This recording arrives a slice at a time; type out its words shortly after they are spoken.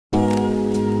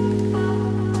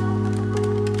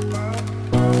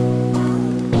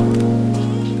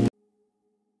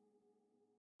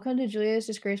welcome to Julia's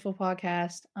Disgraceful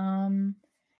podcast.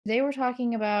 Today we're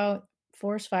talking about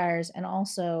forest fires and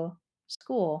also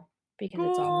school because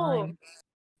it's School. online.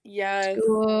 Yes.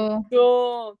 School.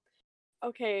 School.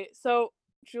 Okay, so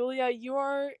Julia, you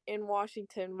are in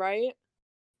Washington, right?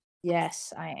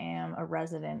 Yes, I am a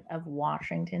resident of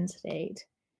Washington State.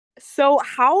 So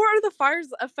how are the fires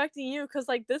affecting you? Because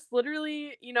like this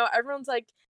literally, everyone's like,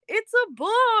 it's a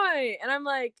boy. And I'm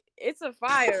like, it's a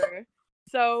fire.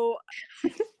 So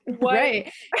what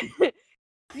Right. the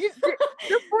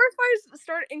forest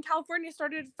fires in California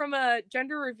started from a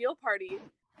gender reveal party.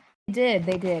 They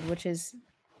did, which is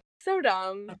So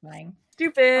dumb. terrifying.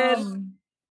 Stupid.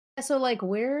 So like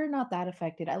we're not that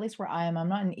affected, at least where I am. I'm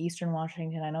not in Eastern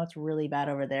Washington. I know it's really bad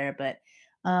over there, but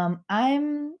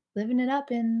I'm living it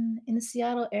up in the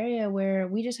Seattle area where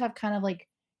we just have kind of like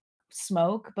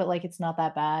smoke, but like it's not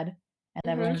that bad and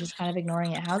Mhm. everyone's just kind of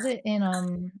ignoring it. How's it in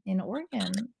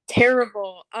Oregon?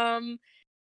 Terrible.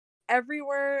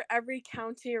 Everywhere, every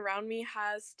county around me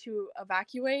has to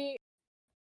evacuate.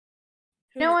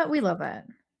 You know what? We love that.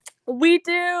 We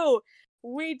do.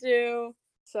 We do.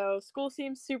 So school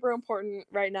seems super important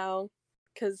right now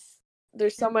because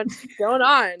there's so much going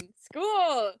on.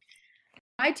 School.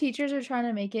 My teachers are trying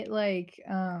to make it like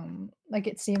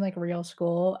it seem like real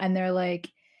school and they're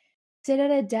like sit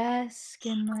at a desk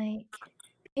and like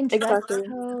in dress Exactly.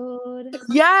 code.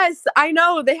 Yes, I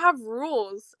know. They have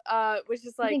rules. Which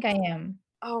is I like, think I am.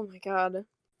 oh my God. What are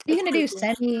you It's gonna do?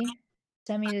 crazy.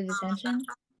 Send me to detention?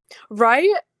 Right?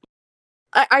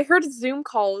 I heard Zoom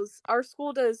calls. Our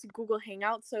school does Google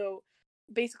Hangouts, so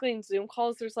basically in Zoom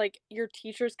calls, there's like your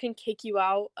teachers can kick you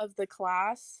out of the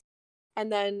class and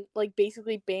then like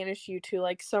basically banish you to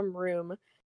like some room.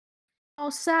 Oh,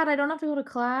 sad. I don't have to go to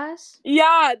class.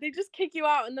 Yeah, they just kick you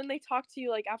out and then they talk to you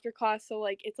like after class, so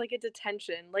like it's like a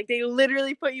detention. Like they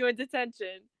literally put you in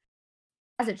detention.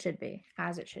 As it should be.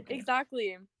 As it should be.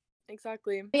 Exactly.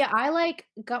 Exactly. But yeah, I like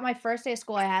got my first day of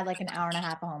school. I had like an hour and a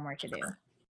half of homework to do.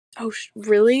 Oh,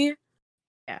 really?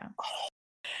 Yeah.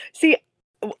 See,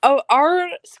 our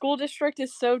school district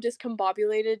is so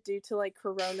discombobulated due to like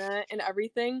corona and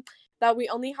everything that we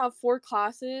only have 4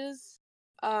 classes.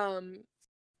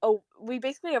 We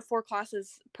basically have 4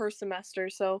 classes per semester,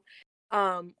 so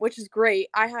which is great.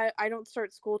 I don't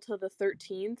start school till the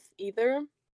 13th either.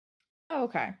 Oh,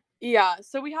 okay. Yeah,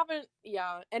 so we haven't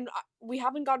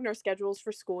gotten our schedules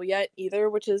for school yet either,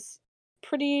 which is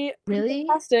pretty Really?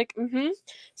 fantastic.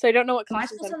 So I don't know what My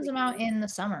classes school I'm sends them out taking. in the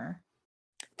summer.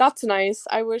 That's nice.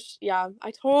 I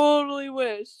totally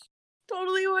wish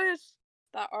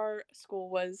that our school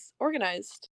was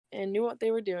organized and knew what they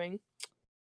were doing.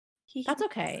 That's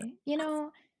okay. You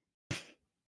know,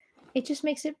 it just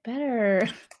makes it better.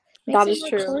 Makes That it is more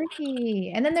true.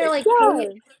 quirky. And then they're like, pay Yeah.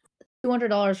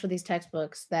 $200 for these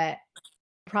textbooks that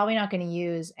you're probably not going to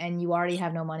use, and you already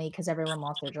have no money because everyone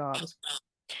lost their jobs.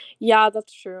 Yeah,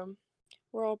 that's true.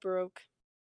 We're all broke.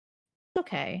 It's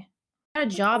okay. I got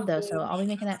a job though, so I'll be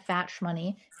making that fat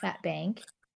money, fat bank.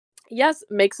 Yes,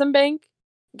 make some bank,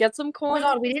 get some Oh my coins.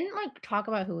 god, we didn't like talk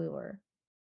about who we were.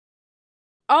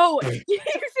 Oh,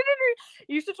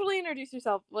 you should totally introduce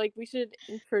yourself. Like we should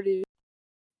introduce.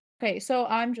 Okay, so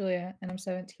I'm Julia and I'm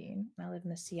 17. And I live in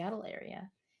the Seattle area.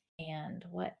 And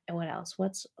what else?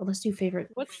 Let's do favorite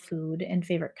What's food and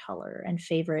favorite color and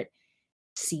favorite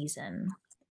season.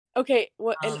 okay?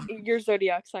 What and Um, your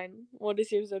zodiac sign? What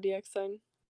is your zodiac sign?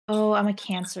 oh, I'm a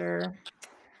Cancer.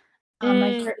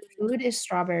 My Mm, favorite food is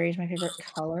strawberries. My favorite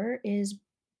color is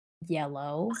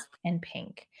yellow and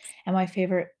pink. And my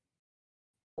favorite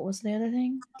what was the other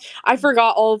thing? I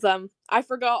forgot all of them. I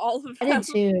forgot all of I them.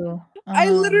 did too. I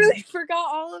literally forgot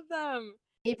all of them.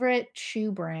 Favorite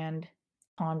shoe brand,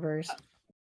 Converse.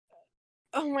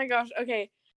 Oh my gosh. Okay.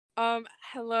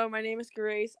 Hello, my name is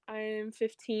Grace. I am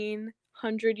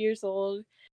 1,500 years old.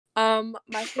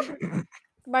 My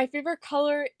favorite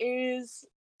color is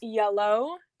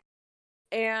yellow,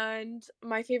 and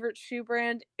my favorite shoe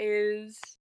brand is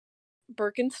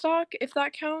Birkenstock, if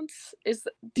that counts. Can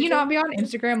you Do not be on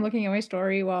Instagram looking at my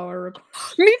story while we're recording?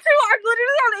 Me too. I'm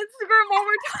literally on Instagram while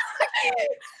we're talking.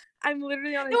 I'm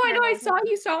literally on No, I Instagram know, while I we're saw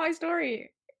talking. you saw my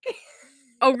story.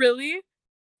 Oh, really?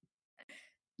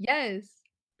 Yes.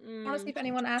 I wanna see Mm. if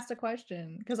anyone asked a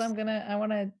question because I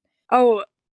wanna Oh,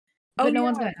 but no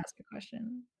one's yeah. gonna ask a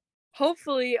question.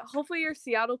 Hopefully your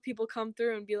Seattle people come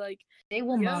through and be like, They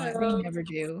will yeah, not. They never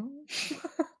do.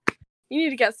 you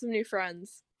need to get some new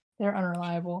friends. They're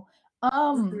unreliable.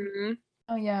 Um, hmm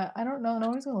oh, yeah, I don't know. No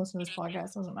one's gonna listen to this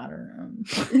podcast, doesn't matter.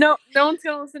 No one's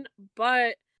gonna listen.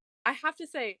 But I have to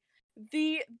say,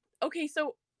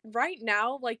 so right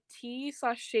now, like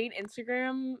T/Shade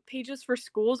Instagram pages for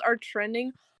schools are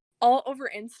trending all over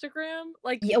Instagram.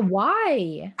 Like, Yeah,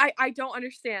 why? I don't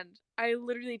understand. I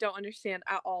literally don't understand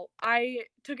at all. I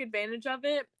took advantage of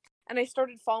it, and I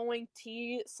started following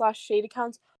tea/shade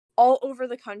accounts all over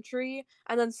the country,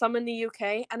 and then some in the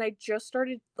UK, and I just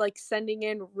started, like, sending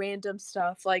in random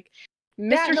stuff, like,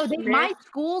 Yeah, Mr. no, they my Smith.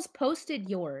 schools posted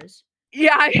yours.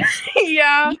 Yeah,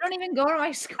 yeah. You don't even go to my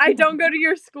I school. don't go to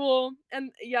your school,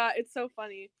 and yeah, it's so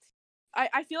funny.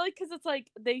 I feel like because it's like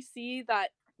they see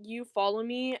that you follow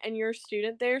me and you're a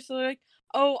student there, so they're like,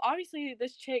 "Oh, obviously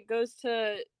this chick goes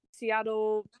to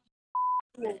Seattle."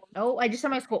 Oh, I just said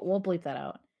my school. We'll bleep that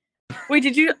out. Wait,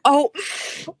 did you? Oh,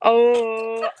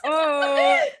 oh!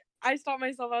 I stopped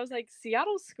myself. I was like,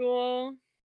 Seattle school,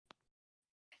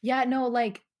 Yeah, no,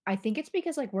 like, I think it's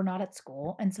because, like, we're not at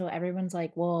school, and so everyone's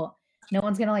like, "Well, no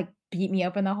one's gonna, like, beat me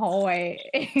up in the hallway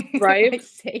if right? I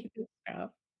say this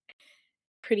stuff."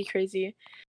 Pretty crazy,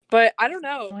 but I don't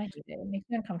know. Oh, I hate it. It makes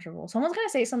me uncomfortable. Someone's gonna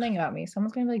say something about me.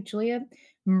 Someone's gonna be like, "Julia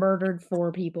murdered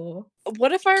 4 people,"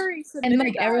 What if I already and, submitted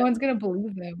like, that? everyone's gonna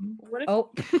believe them. What if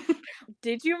Oh.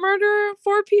 did you murder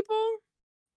 4 people?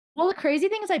 Well, the crazy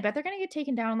thing is I bet they're gonna get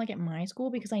taken down, like, at my school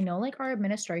because I know, like, our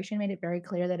administration made it very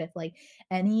clear that if, like,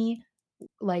 any,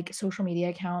 like, social media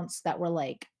accounts that were,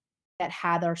 like that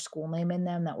had our school name in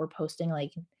them that were posting,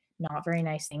 like, not very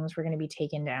nice things were gonna be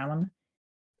taken down.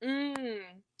 Mm.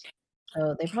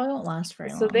 So they probably won't last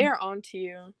very So they long. are onto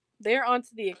you. They're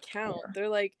onto the account. Yeah. They're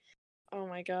like, "Oh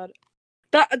my god."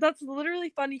 That's literally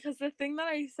funny because the thing that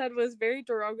I said was very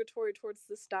derogatory towards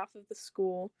the staff of the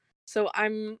school. So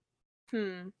I'm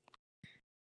hmm.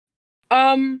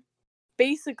 Um,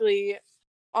 basically,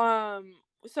 um,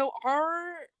 so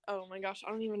our oh my gosh, I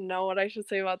don't even know what I should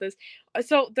say about this.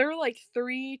 So there are like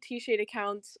 3 T-Shade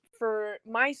accounts for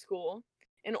my school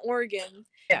in Oregon,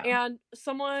 Yeah. and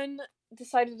someone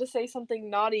decided to say something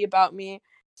naughty about me.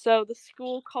 So the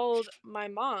school called my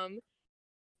mom,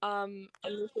 and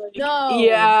was like, No!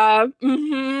 yeah,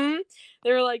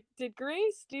 they were like, "Did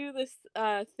Grace do this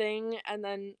thing?" And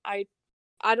then I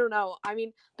don't know. I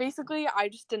mean, basically, I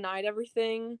just denied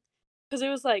everything because it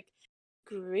was like,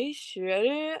 Grace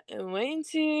shredded and went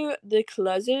into the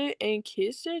closet and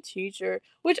kissed a teacher,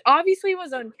 which obviously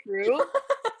was untrue.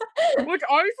 Which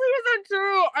obviously was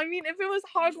untrue. I mean, if it was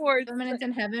Hogwarts, 10 minutes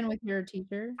in heaven with your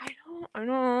teacher? I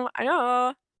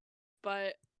know,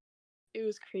 but it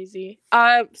was crazy.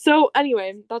 So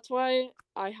anyway, that's why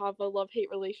I have a love-hate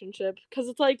relationship because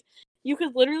it's like you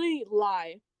could literally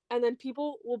lie and then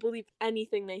people will believe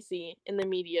anything they see in the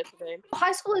media today.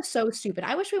 High school is so stupid.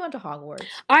 I wish we went to Hogwarts.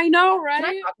 I know, Can I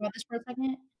right? talk about this for a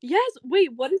second? Yes.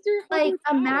 Wait, what is your Like,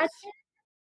 Hogwarts house?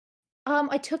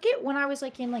 I took it when I was,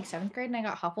 like, in, like, 7th grade and I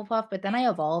got Hufflepuff, but then I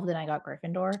evolved and I got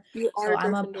Gryffindor, You so are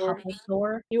I'm a Gryffindor.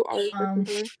 Puffleddor. You are Um,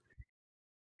 Gryffindor.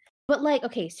 but, like,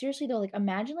 okay, seriously though, like,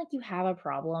 imagine, like, you have a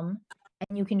problem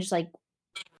and you can just, like,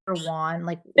 your wand,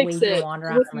 like, Fix wave your it wand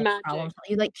around with and, like, problem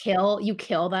magic. sol you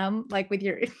kill them, like, with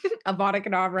your Avada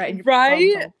Kedavra and you problem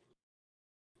Right? solve.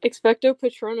 Expecto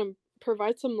Patronum.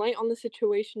 Provide some light on the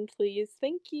situation, please.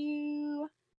 Thank you.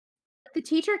 The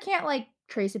teacher can't, like,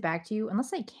 trace it back to you unless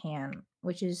they can,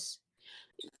 which is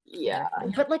Yeah.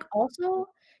 terrifying. But, like, also,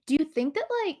 do you think that,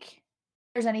 like,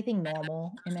 there's anything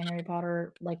normal in the Harry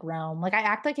Potter, like, realm? Like, I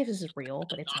act like if this is real,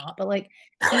 but it's not. But, like,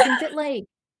 do you think that, like,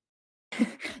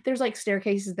 there's, like,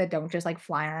 staircases that don't just, like,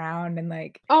 fly around and,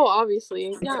 Oh, obviously.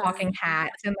 like, Yeah. talking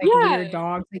hats and, like, Yeah. weird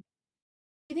dogs? Like, do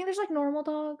you think there's, like, normal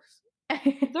dogs?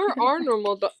 There are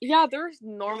normal yeah, there's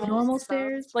normal Normal stuff.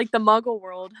 stairs? Like, the Muggle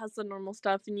world has the normal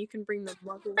stuff, and you can bring the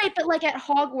Muggle Right, but, like, at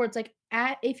Hogwarts, like,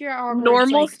 at if you're at Hogwarts,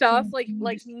 normal like, stuff, can you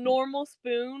like, just normal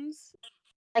spoons.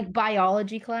 like,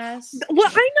 biology class? Well,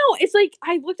 I know, it's like,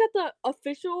 I looked at the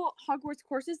official Hogwarts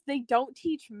courses, they don't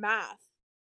teach math.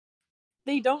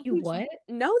 They don't You teach what?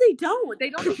 No, they don't. They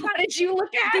don't teach What math. did you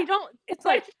look They at? don't it's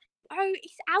like, What? "Oh,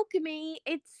 it's alchemy,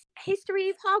 it's history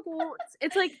of Hogwarts."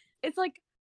 It's like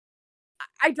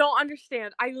I don't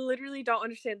understand. I literally don't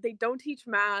understand. They don't teach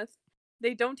math.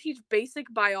 They don't teach basic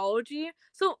biology.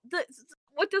 So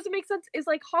what doesn't make sense is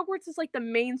like Hogwarts is like the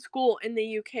main school in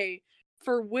the UK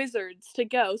for wizards to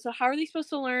go. So how are they supposed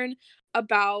to learn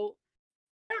about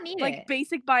I don't need like it.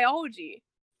 basic biology?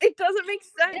 It doesn't make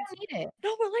They sense. don't need it.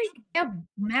 No, but like They have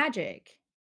magic.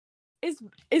 is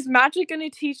is magic going to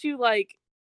teach you like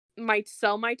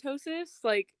cell mitosis?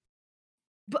 Like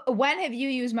But when have you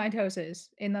used mitosis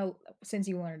in the since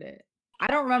you learned it? I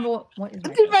don't remember what is I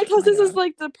think mitosis? My mitosis is god.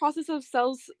 like the process of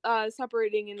cells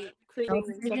separating and Cell creating and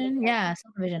stuff like division? that. Yeah,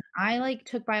 cell division. I, like,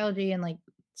 took biology in, like,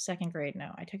 2nd grade.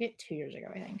 No, I took it 2 years ago,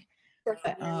 I think. But,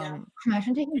 Freshman year, yeah.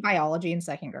 imagine taking biology in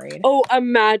 2nd grade. Oh,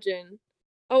 imagine.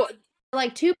 Oh,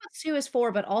 Like 2 plus 2 is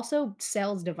 4, but also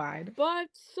cells divide. But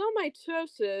some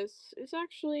mitosis is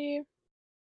actually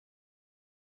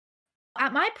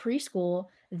At my preschool,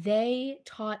 they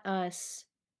taught us,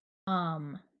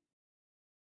 um,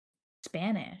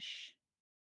 Spanish.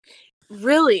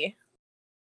 really.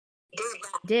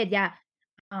 Did, yeah.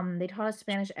 They taught us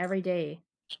Spanish every day.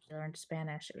 We learned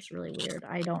Spanish. It was really weird.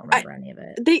 I don't I remember any of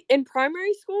it. they in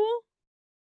primary school?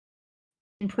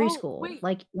 In Oh, preschool, wait.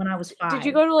 like, when I was Did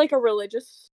you 5. go to, like, a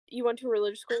religious you went to a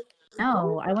religious school?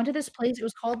 No, I went to this place, it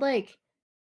was called, like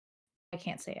I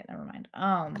can't say it, never mind.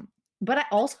 But I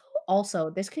also,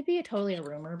 this could be totally a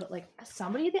rumor, but, like,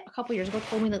 somebody that a couple years ago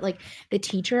told me that, like, the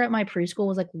teacher at my preschool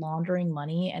was, like, laundering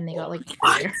money and they got, like,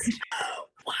 What? fired.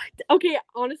 What? Okay,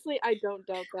 honestly, I don't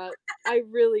doubt that. I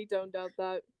really don't doubt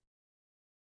that.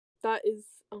 That is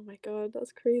oh my god,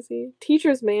 that's crazy.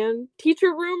 Teachers, man.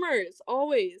 Teacher rumors,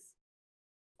 always.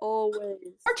 Poor Always.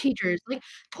 teachers, like,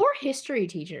 poor history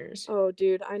teachers. Oh,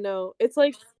 dude, I know. It's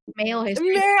like Male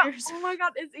history man, teachers. oh my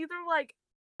god, it's either like,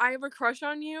 I have a crush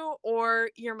on you or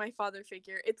you're my father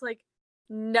figure. It's like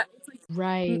no it's like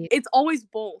Right. it's always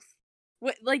both.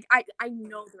 What like, I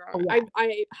know there Oh, are. yeah.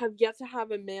 I have yet to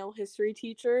have a male history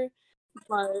teacher,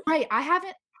 but Right, I've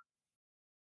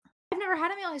never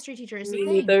had a male history teacher is the me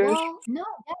thing. neither. Well, no,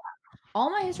 yeah. All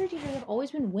my history teachers have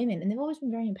always been women, and they've always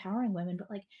been very empowering women, but,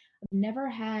 like, I've never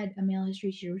had a male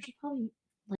history teacher, which is probably,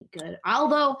 like, good.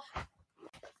 Although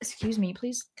excuse me,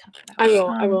 please cut that I out.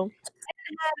 will, I will.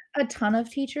 A ton of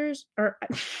teachers or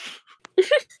I've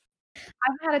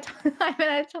had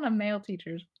a ton of male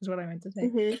teachers, is what I meant to say.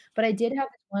 Mhm. But I did have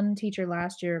this one teacher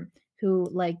last year who,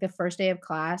 like, the first day of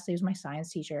class, he was my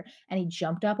science teacher, and he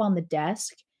jumped up on the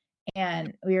desk,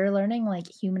 and we were learning, like,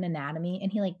 human anatomy,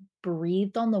 and he, like,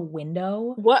 breathed on the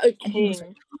window, What a and he was like,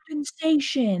 king.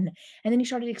 "Condensation," and then he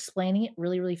started explaining it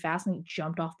really, really fast, and he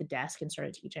jumped off the desk and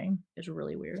started teaching. It was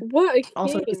really weird. What a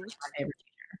Also, he's, king. like, my favorite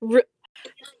teacher. Re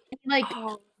Like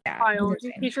oh, yeah, he's biology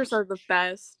insane. teachers are the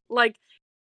best. Like,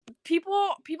 people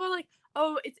are like,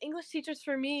 "Oh, it's English teachers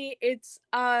for me, it's,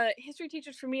 history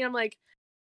teachers for me." I'm like,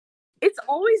 "It's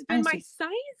always been Science my teacher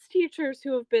science teachers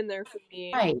who have been there for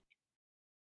me." right.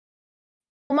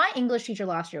 Well, my English teacher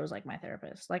last year was like my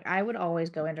therapist. Like, I would always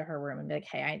go into her room and be like,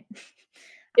 "Hey, I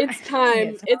I It's need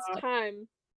time, to it's talk." time.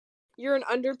 You're an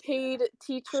underpaid I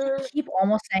teacher. keep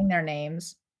almost saying their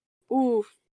names. Ooh.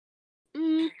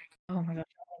 Mm, Oh my gosh,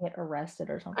 I'm gonna get arrested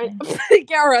or I something.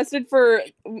 get arrested for,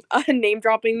 name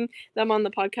dropping them on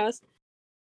the podcast.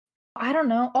 I don't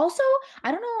know. Also,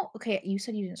 I don't know okay, you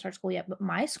said you didn't start school yet, but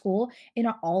my school, in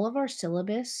all of our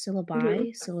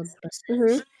Mhm, syllabuses,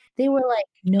 mhm. they were like,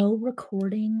 "No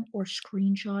recording or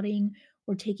screenshotting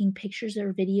or taking pictures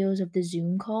or videos of the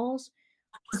Zoom calls,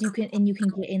 'cause you can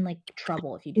get in, like,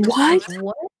 trouble if you do that." Like, What?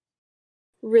 what?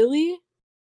 Really?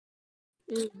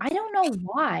 Mm. I don't know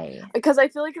why. Because I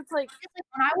feel like it's like Because, like,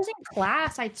 when I was in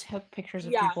class, I took pictures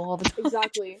of yeah, people all the time.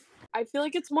 exactly. I feel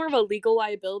like it's more of a legal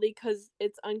liability because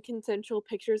it's unconsensual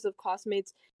pictures of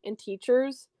classmates and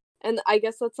teachers, and I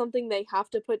guess that's something they have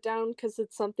to put down because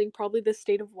it's something probably the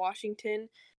state of Washington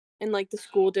and, like, the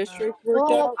school district worked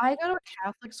Well, out. I go to a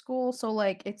Catholic school, so,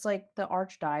 like, it's like the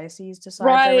archdiocese decides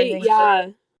Right, everything, so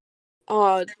yeah.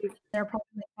 Dude, they're probably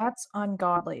like, "That's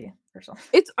ungodly," or something.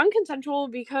 it's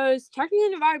unconsensual because technically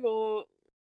in the Bible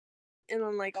and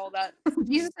then, like, all that.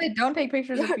 Jesus said, "Don't take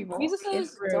pictures of Yeah, people. Jesus It's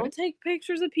says, rude. "Don't take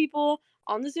pictures of people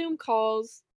on the Zoom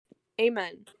calls."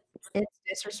 Amen. It's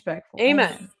disrespectful."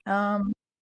 Amen. Amen.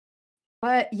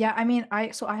 But yeah, I mean,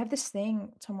 I have this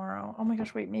thing tomorrow. Oh my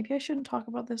gosh, wait, maybe I shouldn't talk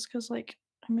about this because like,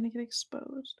 I'm gonna get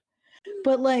exposed.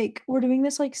 But, like, we're doing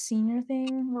this, like, senior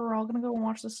thing where we're all gonna go and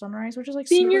watch the sunrise, which is, like,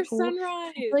 super Senior cool.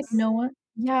 I feel like sunrise. no one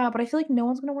yeah, but I feel like no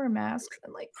one's gonna wear masks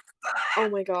and, like, Oh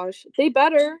my gosh. They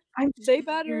better. I'm They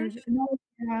better. scared. No,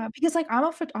 yeah, because, like,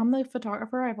 I'm the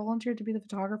photographer, I volunteered to be the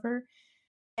photographer,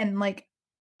 and, like,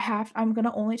 I'm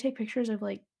gonna only take pictures of,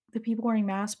 like, the people wearing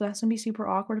masks, but that's gonna be super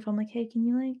awkward if I'm like, "Hey, can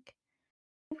you, like, can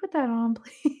you put that on,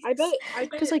 please?" I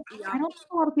Because bet like, I yeah. don't think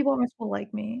a lot of people at my school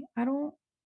like me. I'm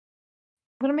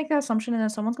gonna make that assumption, and then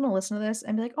someone's gonna listen to this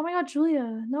and be like, "Oh my god,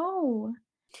 Julia, no."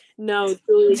 No,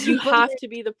 Julie, you But, have like, to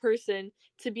be the person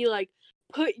to be like,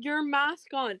 "Put your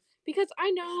mask on." Because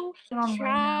I know put it on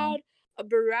right now. Chad,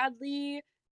 Bradley,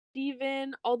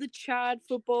 Steven, all the Chad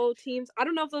football teams. I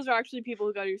don't know if those are actually people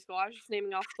who go to your school. I was just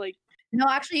naming off, like No,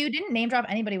 actually, you didn't name drop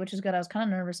anybody, which is good. I was kinda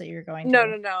nervous that you were going no, to.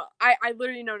 no, no. I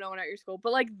literally know no one at your school,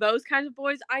 but, like, those kinds of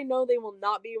boys, I know they will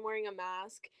not be wearing a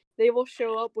mask. They will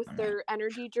show up with Oh, no. their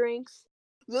energy drinks.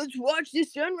 "Let's watch the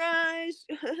sunrise."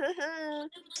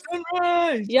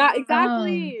 Sunrise! Yeah, Um,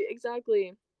 exactly,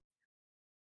 exactly.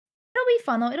 It'll be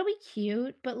fun though, it'll be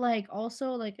cute, but, like,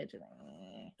 also, like, it's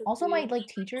also my, Agree. like,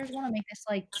 teachers wanna make this,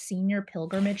 like, senior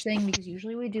pilgrimage thing because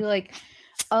usually we do, like,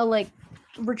 a, like,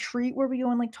 retreat where we go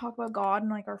and, like, talk about God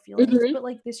and, like, our feelings, Mhm. but,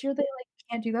 like, this year they, like,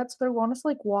 can't do that, so they want us to,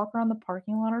 like, walk around the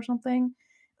parking lot or something,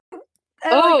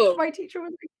 and, like, Oh, my teacher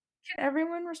was like, "Can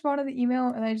everyone respond to the email?"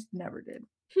 And I just never did.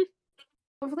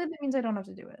 Hopefully that means I don't have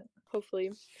to do it.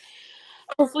 hopefully.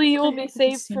 Hopefully you will I be hope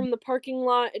it's saved soon. from the parking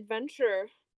lot adventure.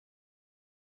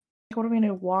 What are we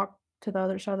gonna walk to the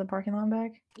other side of the parking lot and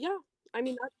back? Yeah, I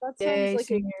mean, that sounds Yay,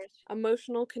 like a seniors.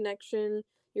 emotional connection,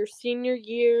 your senior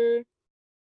year,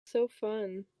 so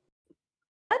fun.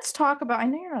 Let's talk about I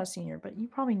know you're not a senior, but you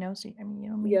probably know I mean, you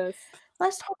know me. Yes.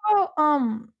 Let's talk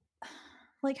about,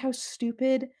 like, how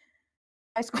stupid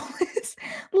high school is.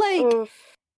 Like, Ugh.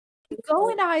 you go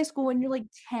into high school and you're, like,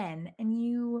 10 and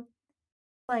you,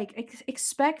 like,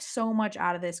 expect so much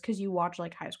out of this because you watch,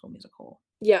 like, High School Musical.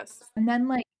 Yes. And then,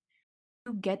 like,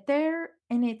 you get there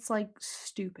and it's, like,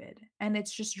 stupid and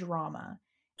it's just drama.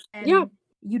 Yeah. And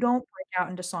you don't break out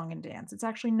into song and dance. It's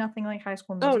actually nothing like High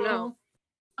School Oh, no. Musical.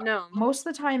 No. Most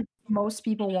of the time, most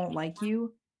people won't like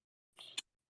you.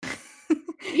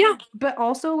 Yeah, But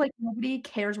also, like, nobody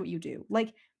cares what you do.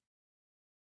 Like,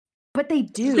 but they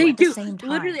do they at the do. same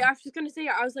Literally, time. I was just gonna say,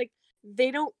 I was like,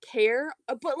 they don't care.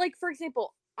 But like, for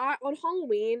example, I on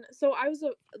Halloween, so I was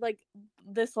a like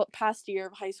this past year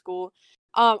of high school,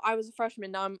 I was a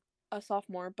freshman. Now I'm a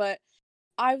sophomore, but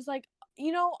I was like,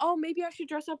 oh, maybe I should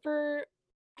dress up for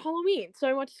Halloween. So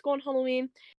I went to school on Halloween.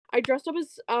 I dressed up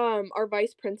as our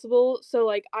vice principal. So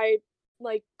like I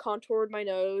like contoured my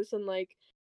nose and like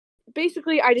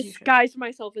basically I As you should. disguised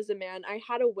myself as a man. I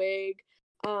had a wig.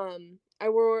 I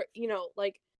wore,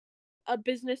 like a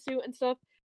business suit and stuff.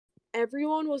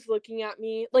 Everyone was looking at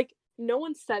me. Like no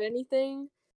one said anything,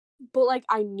 but like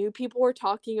I knew people were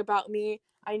talking about me.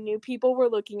 I knew people were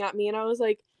looking at me and I was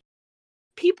like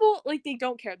people like they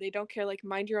don't care. They don't care like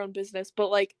mind your own business, but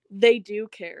like they do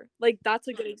care. Like that's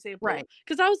a good example Right.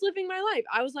 cuz I was living my life.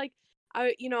 I was like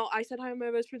I said hi to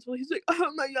my best principal. He's like,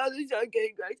 "Oh my god, this is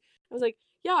okay, guys." I was like,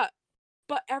 "Yeah,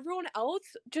 but everyone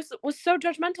else just was so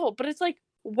judgmental. But it's like,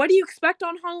 what do you expect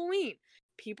on Halloween?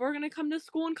 People are gonna come to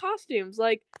school in costumes.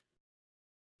 Like,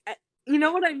 eh, you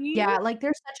know what I mean? Yeah, like,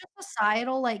 there's such a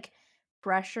societal, like,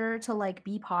 pressure to, like,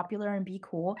 be popular and be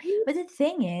cool. But the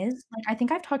thing is, like, I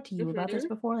think I've talked to you about this Mhm.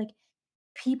 before, like,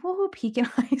 people who peak in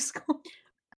high school,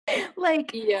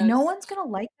 like, no Yes. one's gonna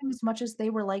like them as much as they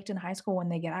were liked in high school when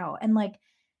they get out. And, like,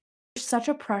 there's such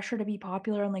a pressure to be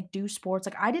popular and, like, do sports.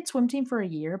 Like, I did swim team for a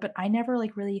year, but I never,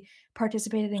 like, really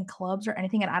participated in clubs or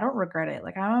anything, and I don't regret it.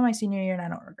 Like, I'm on my senior year and I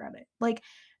don't regret it. Like,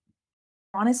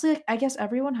 honestly, like, I guess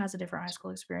everyone has a different high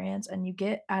school experience, and you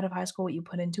get out of high school what you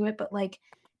put into it, but, like,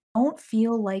 don't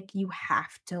feel like you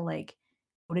have to, like,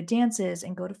 go to dances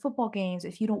and go to football games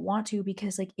if you don't want to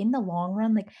because, like, in the long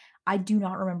run, like, I do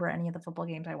not remember any of the football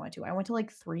games I went to. I went to,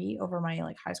 like, 3 over my,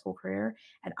 like, high school career,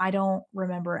 and I don't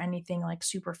remember anything, like,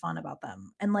 super fun about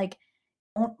them. And, like,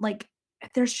 don't like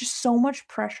there's just so much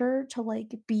pressure to,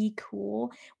 like, be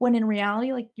cool when in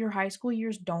reality, like, your high school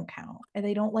years don't count, and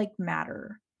they don't, like,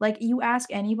 matter. Like, you ask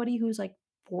anybody who's, like,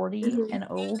 40 Mhm. and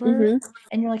older, Mhm.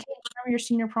 and you're like, "Hey, remember your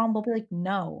senior prom?" They'll be like,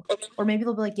 "No." Or maybe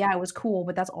they'll be like, "Yeah, it was cool,"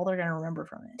 but that's all they're gonna remember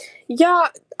from it. Yeah,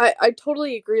 I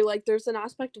totally agree. Like, there's an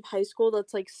aspect of high school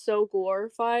that's like so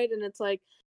glorified, and it's like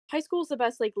high school is the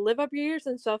best. Like, live up your years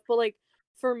and stuff. But like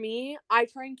for me, I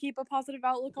try and keep a positive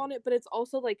outlook on it. But it's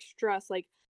also like stress. Like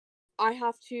I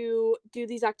have to do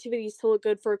these activities to look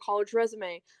good for a college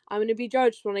resume. I'm gonna be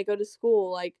judged when I go to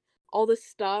school, like all this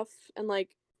stuff and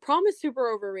like prom is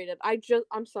super overrated.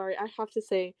 I'm sorry, I have to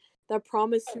say that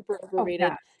prom is super Oh,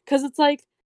 yeah. overrated because it's like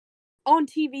on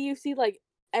TV you see like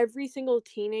every single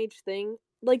teenage thing.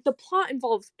 Like the plot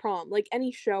involves prom, like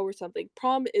any show or something.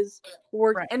 Prom is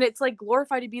work Right. and it's like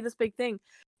glorified to be this big thing.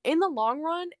 In the long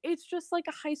run, it's just like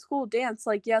a high school dance.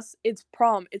 Like, yes, it's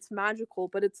prom, it's magical,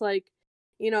 but it's like,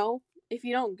 you know, if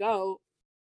you don't go,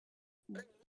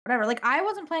 Whatever, like, I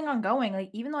wasn't planning on going, like,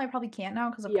 even though I probably can't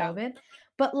now 'cause of yeah. COVID,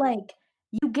 but, like,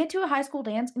 you get to a high school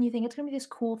dance and you think it's gonna be this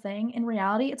cool thing. In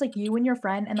reality, it's like you and your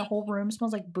friend and the whole room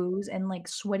smells like booze and, like,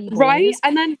 sweaty Right? boys,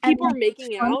 And then and, people are like, it's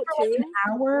making fun out for, like, an too.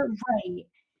 hour. Right.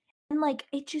 And, like,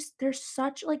 it just there's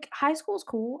such like, high school's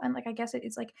cool, and, like, I guess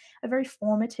it's, like, a very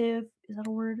formative is that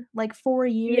a word? Like, 4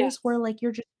 years where, Yes. like,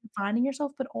 you're just finding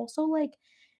yourself, but also, like,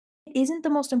 it isn't the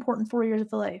most important 4 years of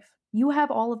the life. You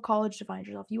have all of college to find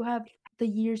yourself. You have the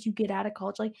years you get out of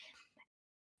college, like,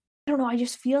 I don't know, I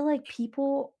just feel like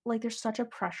people like, there's such a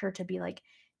pressure to be, like,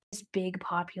 this big,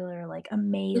 popular, like,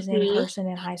 amazing Mhm. person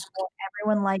in high school.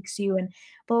 Everyone likes you and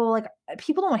blah, blah, like,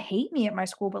 people don't hate me at my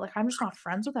school, but, like, I'm just not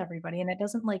friends with everybody, and it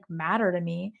doesn't, like, matter to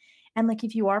me. And, like,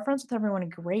 if you are friends with everyone,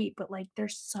 great, but, like,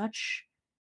 there's such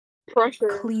Pressure.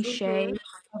 cliche Mhm.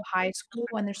 of high school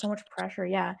and there's so much pressure,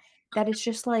 yeah, that it's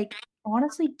just like,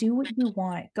 honestly, do what you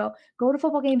want. Go to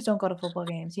football games, don't go to football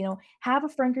games, you know? Have a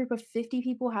friend group of 50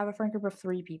 people, have a friend group of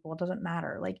 3 people, it doesn't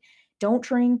matter. Like, don't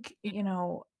drink,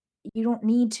 you don't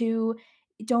need to.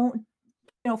 Don't,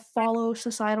 follow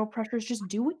societal pressures, just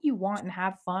do what you want and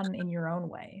have fun in your own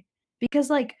way. Because,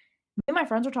 like, me and my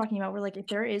friends were talking about, we're like, "If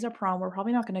there is a prom, we're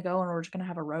probably not gonna go and we're just gonna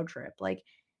have a road trip." Like,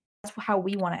 that's how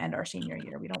we wanna end our senior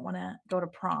year. We don't wanna go to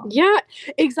prom. Yeah,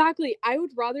 exactly. I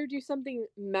would rather do something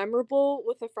memorable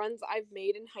with the friends I've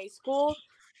made in high school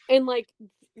and, like,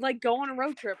 go on a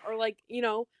road trip or, like,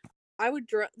 I would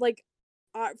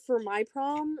for my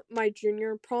prom, my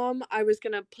junior prom, I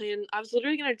was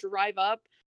literally gonna drive up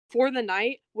for the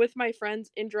night with my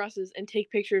friends in dresses and take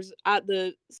pictures at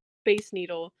the Space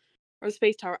Needle or the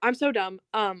Space Tower. I'm so dumb.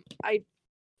 I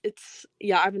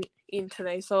haven't eaten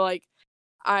today, so, like,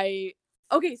 I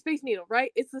okay, Space Needle,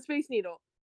 right? It's the Space Needle.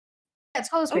 Yeah, it's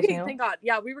called a Space Okay, Needle. thank God.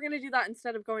 Yeah, we were gonna do that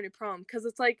instead of going to prom because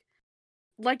it's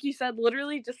like you said,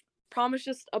 literally just prom is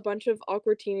just a bunch of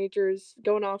awkward teenagers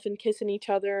going off and kissing each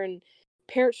other and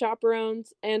parent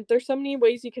chaperones, and there's so many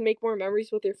ways you can make more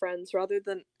memories with your friends rather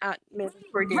than at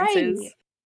mandatory Right. dances.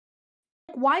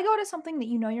 Like, why go to something that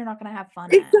you know you're not gonna have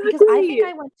fun at? Because I think Exactly!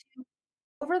 I went to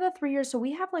over the 3 years, so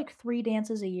we have, like, 3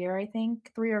 dances a year, I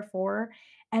think, 3 or 4,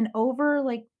 and over,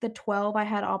 like, the 12 I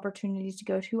had opportunities to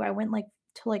go to, I went, like,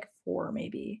 to, like, 4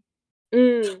 maybe.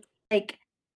 Mm, Like,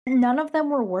 none of them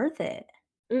were worth it.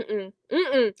 mm-mm,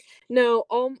 mm-mm. No,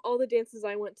 all the dances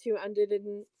I went to ended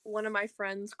in one of my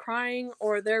friends crying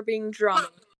or there being drama,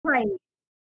 Right.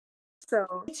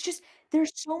 so It's just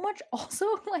there's so much also,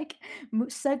 like,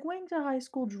 segueing to high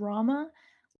school drama,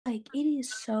 like, it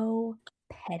is so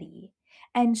petty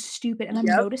and stupid, and I'm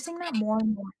yep, noticing that more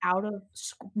and more out of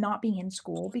not being in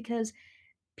school because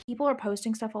people are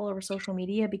posting stuff all over social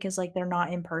media because, like, they're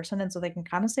not in person, and so they can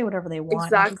kinda say whatever they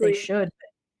want, not that they exactly. should, but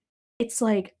it's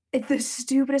like, it's the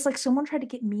stupidest, like, someone tried to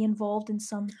get me involved in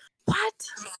some What?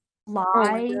 Oh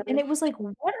my lie, and god. it was like,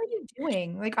 "What are you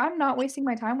doing?" Like, I'm not wasting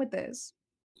my time with this.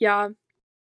 Yeah.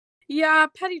 Yeah,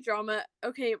 petty drama.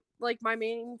 Okay, like my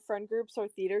main friend groups are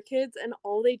theater kids, and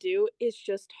all they do is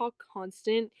just talk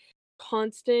constant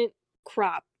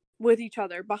crap with each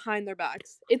other behind their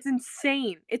backs. It's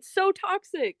insane. It's so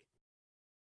toxic.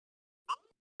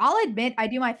 I'll admit I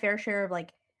do my fair share of,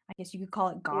 like, I guess you could call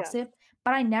it Yeah, gossip,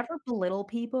 but I never belittle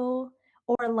people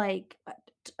or, like,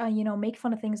 make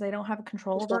fun of things they don't have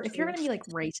control over. If you're exactly. gonna be, like,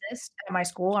 racist at my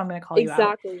school, I'm gonna call you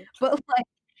out. Exactly. But, like,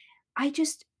 I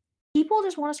just people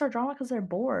just wanna start drama because 'cause they're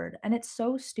bored, and it's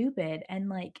so stupid, and,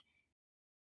 like,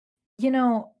 you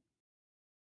know,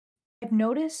 I've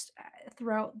noticed,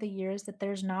 throughout the years that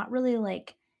there's not really,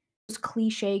 like, those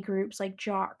cliche groups like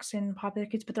jocks and popular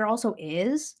kids, but there also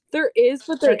is. There is,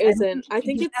 but there Like, I don't think isn't. I it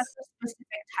think just has it's the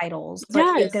specific titles,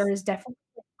 but there yes. is definitely,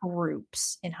 like,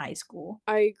 groups in high school.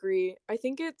 I agree. I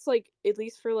think it's like at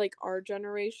least for like our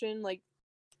generation, like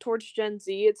towards Gen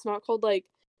Z, it's not called like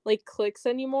clicks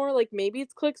anymore. Like maybe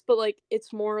it's clicks, but like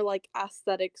it's more like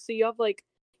aesthetic. So you have like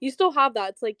you still have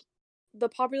that. It's like the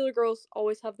popular girls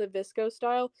always have the visco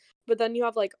style, but then you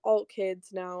have like alt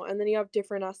kids now, and then you have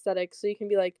different aesthetics. So you can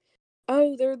be like,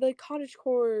 oh, they're the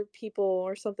cottagecore people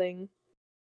or something.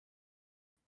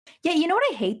 Yeah, you know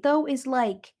what I hate though is,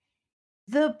 like,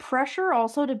 the pressure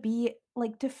also to be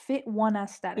like, to fit one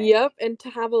aesthetic. Yep, and to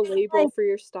have a label Like for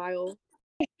your style.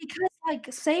 because,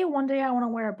 like, say one day I wanna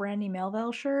wear a Brandy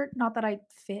Melville shirt, not that I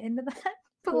fit into that,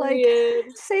 but, like,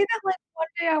 Period. say that, like, one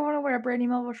day I wanna wear a Brandy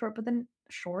Melville short, but then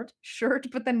shirt,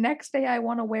 but the next day I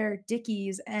wanna wear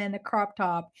Dickies and a crop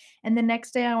top, and the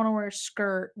next day I wanna wear a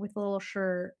skirt with a little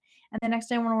shirt, and the next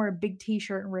day I wanna wear a big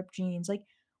T-shirt and ripped jeans, like,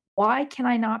 why can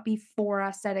I not be for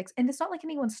aesthetics? And it's not like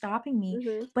anyone's stopping me,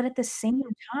 Mhm. but at the same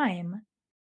time,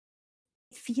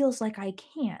 it feels like I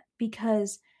can't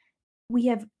because we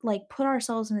have, like, put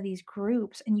ourselves into these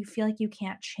groups and you feel like you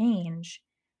can't change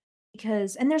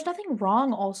because and there's nothing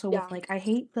wrong also with, Yeah. like I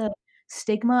hate the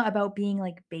stigma about being,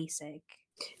 like, basic.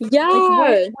 Like,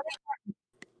 Yeah. what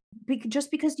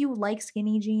just because you like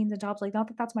skinny jeans and tops, like, not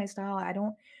that that's my style, I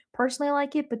don't personally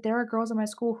like it, but there are girls in my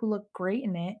school who look great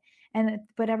in it,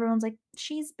 but everyone's like,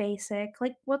 "She's basic."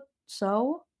 Like, "What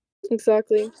so?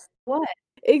 Exactly. What?"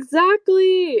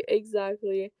 Exactly,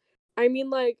 exactly. I mean,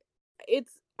 like,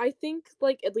 I think,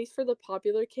 like, at least for the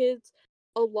popular kids,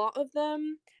 a lot of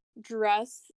them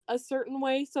dress a certain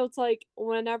way, so it's like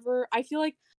whenever I feel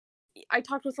like I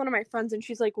talked with one of my friends and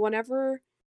she's like, whenever,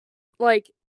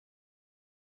 like,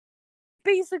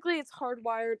 basically it's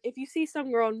hardwired. If you see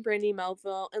some girl in Brandy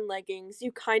Melville in leggings,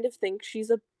 you kind of think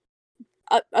she's a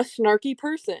snarky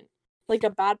person, like a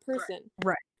bad person.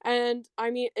 Right. And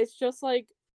I mean, it's just like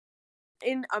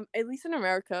in at least in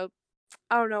America,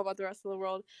 I don't know about the rest of the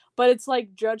world, but it's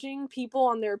like judging people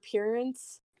on their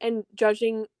appearance and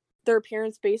judging their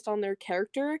appearance based on their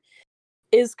character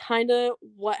is kind of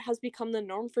what has become the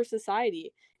norm for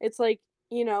society. It's like,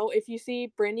 if you see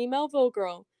Brandy Melville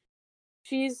girl,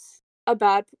 she's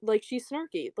she's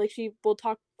snarky, like she will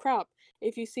talk crap.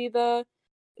 If you see the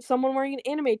someone wearing an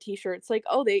anime t-shirt, it's like,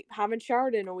 oh, they haven't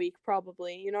showered in a week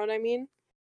probably. You know what I mean?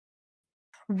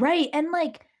 Right, and,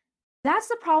 like, that's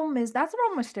the problem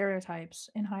with stereotypes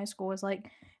in high school is,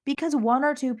 like, because 1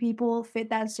 or 2 people fit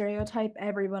that stereotype,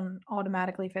 everyone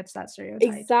automatically fits that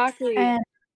stereotype, Exactly. and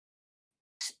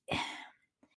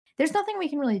there's nothing we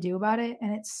can really do about it,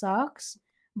 and it sucks,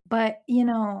 but,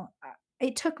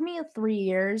 it took me 3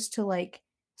 years to, like,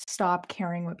 stop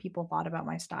caring what people thought about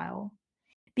my style,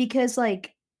 because,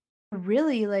 like,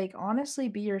 really, like, honestly,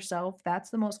 be yourself,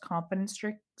 that's the most confidence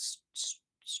stricken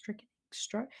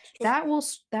stru that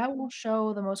will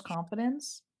show the most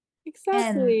confidence,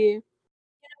 and Exactly.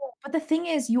 but the thing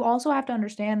is, you also have to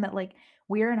understand that, like,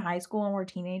 we're in high school and we're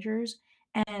teenagers,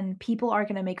 and people are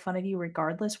gonna make fun of you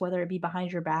regardless, whether it be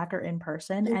behind your back or in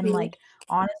person, and, Mhm. like,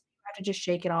 honestly, you have to just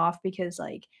shake it off because,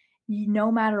 like,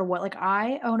 no matter what like,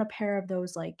 I own a pair of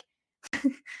those, like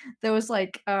those,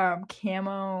 like,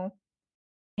 camo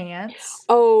pants,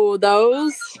 Oh,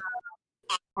 those?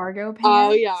 cargo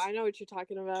Oh, yeah, pants. I know what you're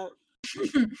talking about.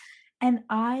 And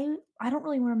I don't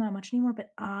really wear them that much anymore,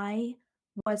 but I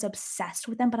was obsessed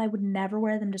with them, but I would never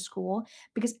wear them to school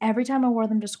because every time I wore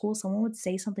them to school, someone would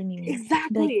say something to me,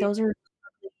 be like, Exactly. "Those are"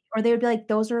 or they would be like,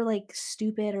 "Those are, like,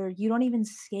 stupid," or "You don't even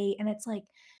skate," and it's like,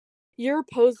 You're a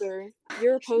poser.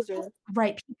 You're a people poser.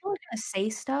 right, people are gonna say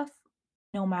stuff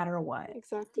no matter what.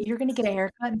 Exactly. You're gonna get a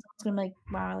haircut and someone's gonna be like,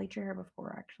 "Wow, I liked your hair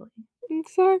before, actually."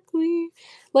 Exactly.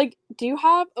 Like, do you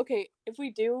have okay, if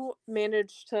we do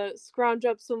manage to scrounge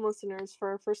up some listeners for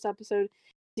our first episode,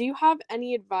 do you have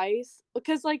any advice?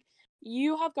 Because, like,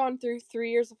 you have gone through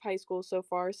 3 years of high school so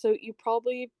far, so you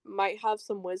probably might have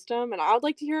some wisdom, and I would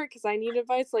like to hear it because I need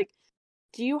advice. Like,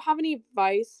 do you have any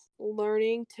advice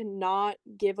learning to not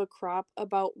give a crap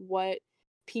about what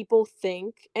people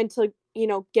think and to,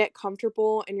 get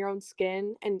comfortable in your own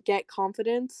skin and get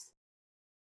confidence?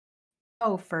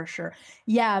 Oh, for sure.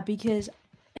 Yeah, because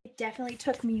it definitely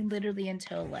took me literally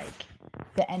until, like,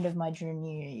 the end of my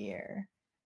junior year,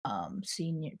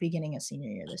 senior beginning of senior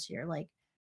year this year, like,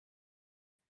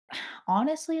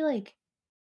 honestly, like,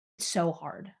 it's so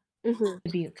hard Mhm.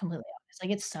 to be completely honest,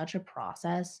 like, it's such a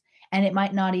process, and it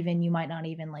might not even you might not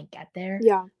even, like, get there.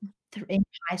 Yeah. In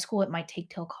high school, it might take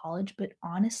till college, but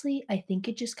honestly, I think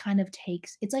it just kind of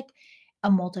takes it's like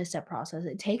a multi-step process.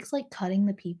 It takes, like, cutting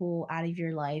the people out of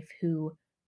your life who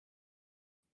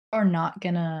are not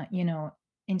gonna,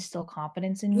 instill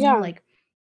confidence in you, Yeah. like,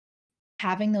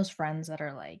 having those friends that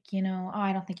are like, "Oh,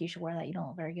 I don't think you should wear that, you don't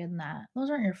look very good in that." Those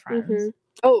aren't your friends. Mhm.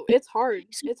 Oh, it's hard.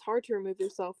 So It's hard to remove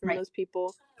yourself from right. those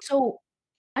people. So,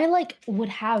 I, like, would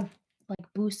have,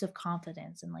 like, boosts of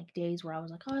confidence and, like, days where I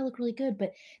was like, "Oh, I look really good,"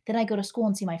 but then I go to school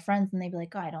and see my friends, and they'd be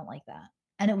like, "Oh, I don't like that,"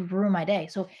 and it would ruin my day.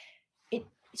 So, it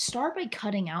start by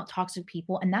cutting out toxic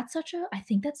people, and I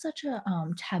think that's such a,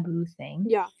 taboo thing,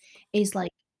 Yeah. is,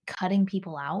 like, cutting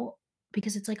people out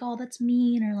because it's like, "Oh, that's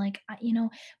mean," or, like,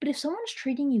 but if someone's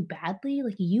treating you badly,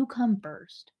 like, you come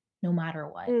first no matter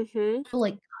what. Mhm. So,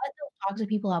 like, cut those toxic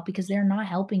people out because they're not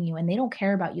helping you and they don't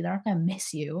care about you, they're not gonna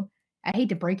miss you. I hate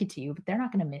to break it to you, but they're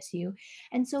not gonna miss you,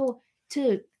 and so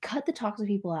to cut the toxic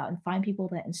people out and find people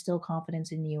that instill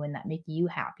confidence in you and that make you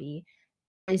happy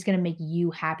is gonna make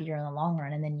you happier in the long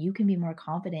run, and then you can be more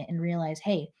confident and realize,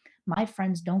 "Hey, my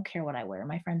friends don't care what I wear,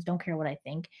 my friends don't care what I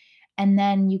think," and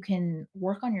then you can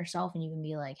work on yourself and you can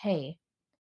be like, "Hey,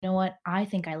 you know what? I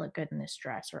think I look good in this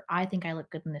dress," or, "I think I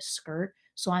look good in this skirt,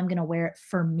 so I'm gonna wear it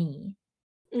for me."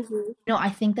 Mhm. I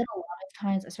think that a lot of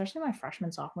times, especially my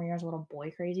freshman, sophomore year, I was a little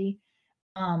boy crazy.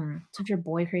 So if you're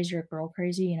boy crazy or girl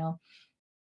crazy,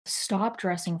 stop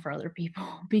dressing for other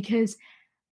people because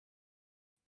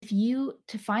if you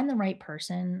to find the right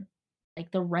person,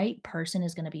 like, the right person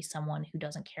is gonna be someone who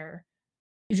doesn't care,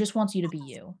 who just wants you to be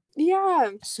you.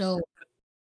 Yeah. So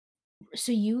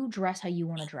you dress how you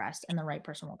wanna dress, and the right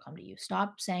person will come to you.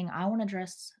 Stop saying, "I wanna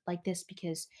dress like this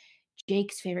because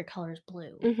Jake's favorite color is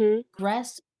blue." Mhm.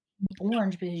 Dress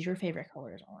orange because your favorite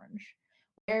color is orange.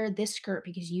 Wear this skirt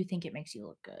because you think it makes you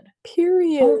look good.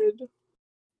 Don't Period.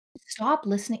 Stop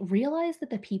listening. Realize that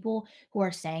the people who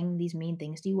are saying these mean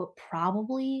things to you will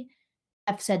probably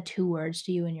have said 2 words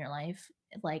to you in your life,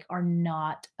 like, are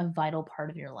not a vital part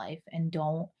of your life and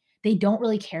don't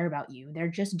really care about you. They're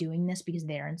just doing this because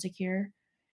they're insecure.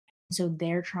 So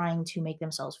they're trying to make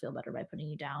themselves feel better by putting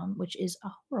you down, which is a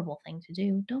horrible thing to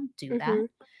do. Don't do that. Mhm.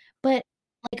 But,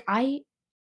 like, I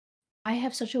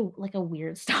have such a like, a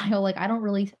weird style, like, I don't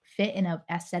really fit in a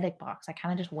aesthetic box. I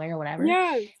kinda just wear whatever.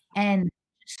 Yeah, And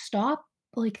stop,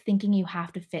 like, thinking you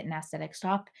have to fit an aesthetic.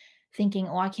 Stop thinking,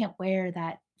 "Oh, I can't wear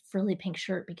that frilly pink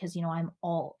shirt because, I'm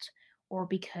alt or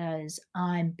because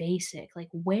I'm basic." Like,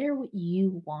 wear what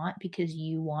you want because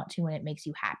you want to and it makes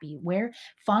you happy.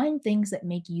 Find things that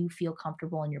make you feel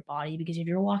comfortable in your body because if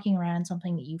you're walking around in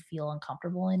something that you feel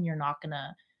uncomfortable in, you're not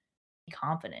gonna be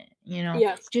confident,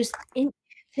 yes. Just in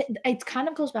it kind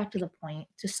of goes back to the point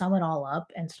to sum it all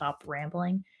up and stop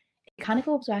rambling. It kind of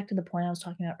goes back to the point I was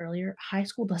talking about earlier. High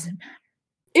school doesn't matter.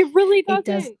 It really It does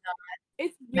doesn't.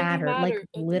 It not really matter. Like, matter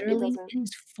it literally, doesn't. it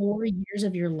is 4 years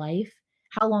of your life.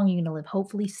 How long are you gonna live?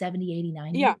 Hopefully 70, 80,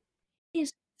 Yeah, 90. It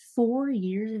is 4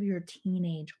 years of your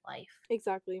teenage life.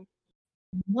 exactly.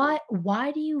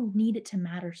 Why do you need it to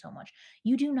matter so much?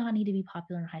 You do not need to be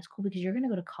popular in high school because you're gonna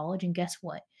go to college, and guess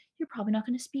what? You're probably not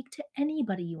gonna speak to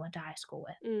anybody you went to high school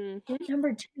with. Mhm.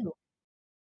 Number 2,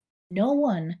 no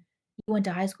one you went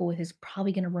to high school with is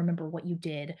probably gonna remember what you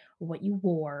did or what you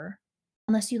wore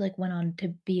unless you, like, went on to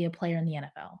be a player in the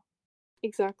NFL.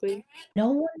 Exactly. No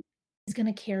one is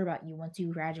gonna care about you once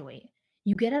you graduate.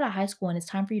 You get out of high school, and it's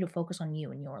time for you to focus on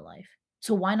you and your life.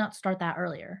 So why not start that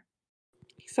earlier?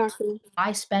 Exactly.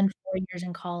 Why spend 4 years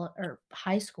in college or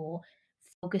high school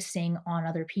focusing on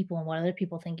other people and what other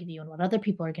people think of you and what other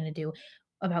people are gonna do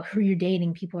about who you're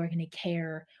dating, people are gonna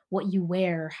care, what you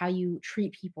wear, how you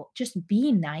treat people. Just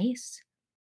be nice.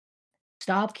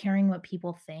 Stop caring what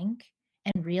people think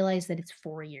and realize that it's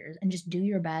 4 years and just do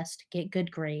your best, get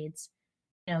good grades.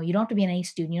 You don't have to be an A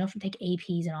student, you don't have to take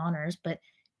APs and honors, but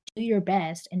do your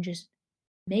best and just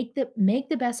make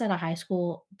the best out of high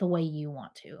school the way you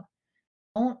want to.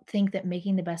 Don't think that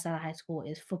making the best out of high school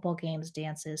is football games,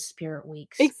 dances, spirit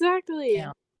weeks. You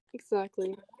know, Exactly.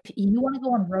 Exactly. if you wanna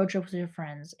go on road trips with your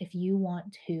friends, if you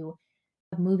want to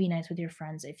have movie nights with your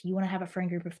friends, if you wanna have a friend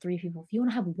group of 3 people, if you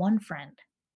wanna have 1 friend,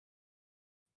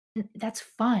 that's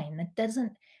fine. That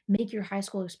doesn't make your high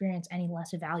school experience any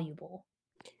less valuable.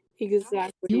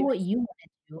 Do Exactly. what you wanna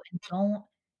do and don't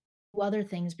do other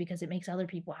things because it makes other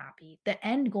people happy. The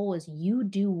end goal is you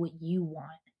do what you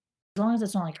want, as long as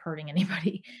it's not, like, hurting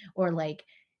anybody or, like,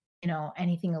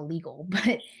 anything illegal,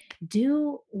 but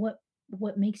do what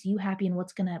makes you happy and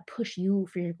what's gonna push you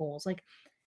for your goals. Like,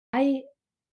 I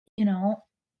you know,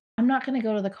 I'm not gonna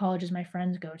go to the colleges my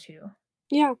friends go to.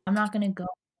 Yeah, I'm not gonna go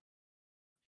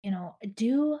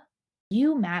do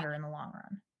you matter in the long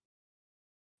run.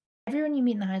 Everyone you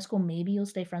meet in the high school, maybe you'll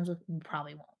stay friends with, you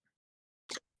probably won't.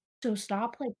 So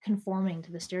stop, like, conforming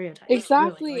to the stereotypes,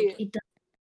 really, like, exactly.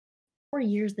 4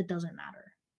 years that doesn't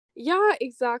matter. Yeah,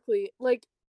 exactly. Like,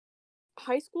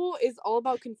 high school is all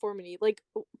about conformity. Like,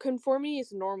 conformity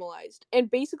is normalized. And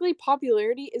basically,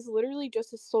 popularity is literally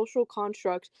just a social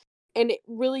construct. And it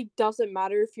really doesn't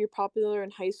matter if you're popular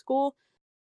in high school.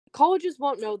 Colleges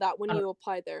won't know that when Uh, you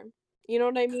apply there. You know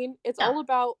what I mean? It's yeah, all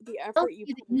about the they'll effort you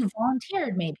see that put in. you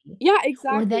volunteered maybe, Yeah,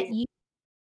 or that exactly. you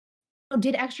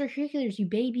did extracurriculars, you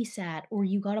babysat, or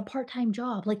you got a part-time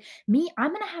job. Like me,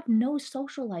 I'm gonna have no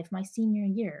social life my senior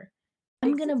year.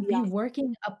 I'm gonna be Yeah.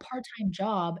 working a part-time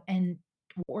job and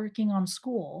working on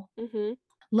school. Mhm.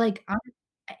 Like, I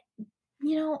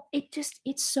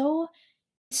it's so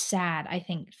sad, I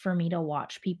think, for me to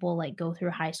watch people, like, go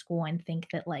through high school and think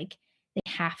that, like, they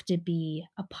have to be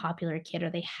a popular kid or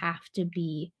they have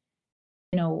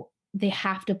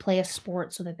to play a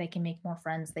sport so that they can make more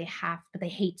friends. But they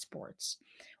hate sports,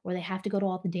 or they have to go to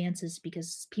all the dances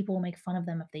because people will make fun of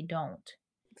them if they don't.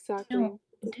 Exactly.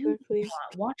 Do what you Exactly.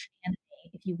 want. Watch anime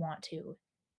if you want to,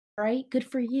 right? Good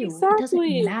for you. It doesn't Exactly.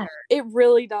 matter. It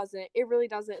really doesn't. It really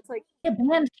doesn't. It's like Be a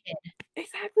band kid.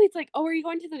 exactly, it's like, "Oh, are you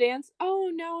going to the dance?"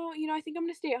 "Oh, no, I think I'm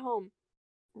gonna stay at home."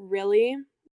 "Really?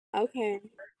 Okay."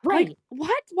 Like, Right.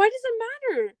 what? Why does it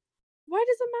matter? Why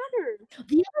does it matter?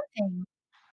 The other thing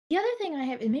the other thing I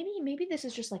have and maybe this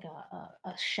is just like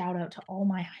a shout out to all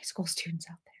my high school students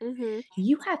out there. Mhm.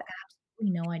 You have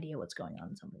absolutely no idea what's going on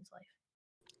in somebody's life.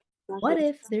 What Exactly.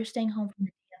 if they're staying home from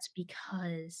the dance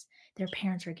because their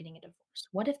parents are getting a divorce?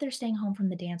 What if they're staying home from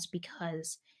the dance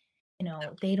because,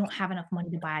 they don't have enough money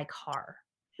to buy a car?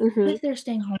 What Mhm. if they're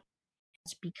staying home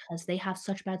because they have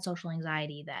such bad social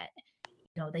anxiety that,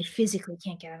 they physically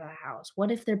can't get out of the house?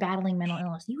 What if they're battling mental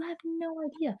illness? You have no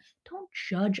idea. Don't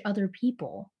judge other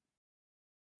people.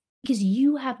 because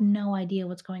you have no idea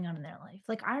what's going on in their life.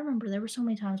 Like, I remember there were so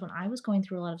many times when I was going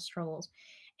through a lot of struggles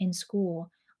in school.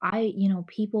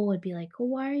 People would be like, "Well,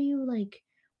 why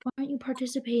aren't you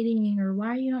participating or why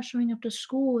are you not showing up to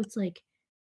school?" It's like,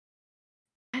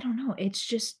 I don't know. It's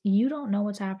just you don't know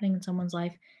what's happening in someone's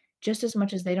life just as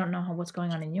much as they don't know what's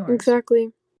going on in yours.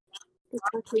 Exactly. Get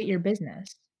Exactly. your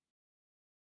business.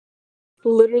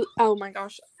 Literally, oh my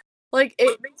gosh. Like,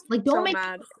 it makes me Like, don't so make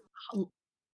mad. people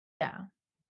yeah.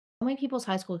 Don't make people's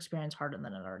high school experience harder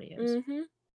than it already is. Mhm.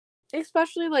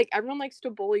 Especially, like, everyone likes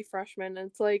to bully freshmen, and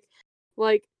it's like,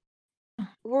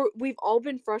 we've all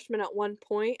been freshmen at one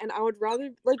point, and I would rather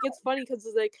like, it's funny because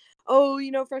it's like, "Oh,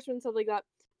 freshmen," stuff like that.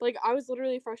 Like, I was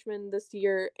literally a freshman this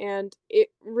year, and it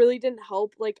really didn't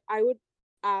help. Like, I would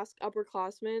ask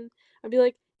upperclassmen, I'd be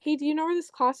like, "Hey, do you know where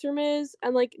this classroom is?"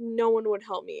 And, like, no one would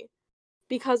help me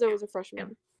because I was a Yeah.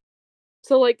 freshman.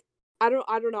 So, like, I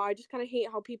don't know, I just kinda hate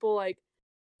how people, like,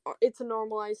 it's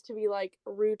normalized to be, like,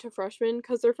 rude to freshmen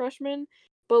because 'cause they're freshmen,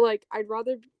 but, like, I'd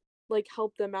rather, like,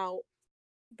 help them out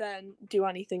than do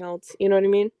anything else, you know what I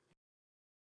mean?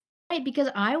 Right, because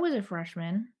I was a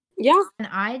freshman Yeah. and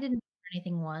I didn't know where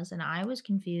anything was, and I was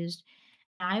confused,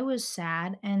 I was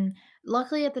sad, and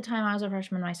luckily at the time I was a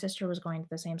freshman, my sister was going to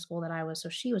the same school that I was, so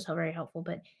she was very helpful,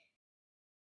 but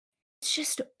it's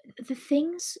just the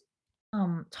things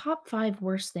top 5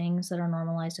 worst things that are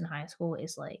normalized in high school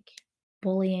is, like,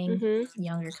 bullying Mhm.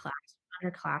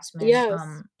 underclassmen,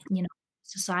 Yes.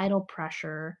 societal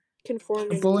pressure,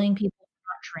 Conformity. bullying people for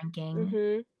not drinking,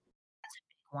 Mhm.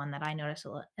 one that I noticed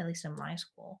at least in my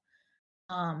school.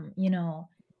 Um, you know,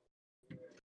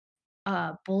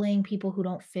 bullying people who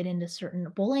don't fit into certain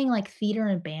bullying, like, theater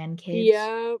and band kids.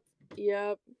 Yep.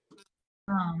 Yep.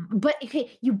 But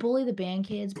okay, you bully the band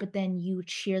kids, but then you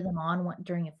cheer them on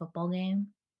during a football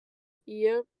game.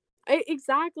 Yep.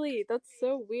 Exactly, that's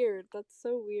so weird, that's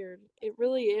so weird. It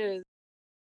really is.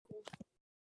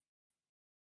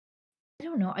 I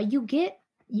don't know, you get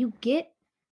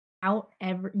out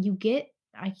every you get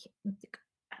I can't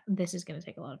this is gonna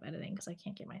take a lot of editing because I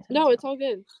can't get my No, sentence it's out. all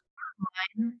good.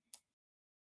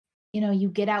 You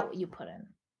get out what you put in.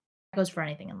 That goes for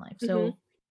anything in life. Mhm. So,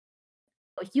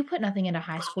 if you put nothing into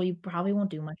high school, you probably won't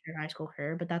do much in your high school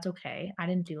career, but that's okay. I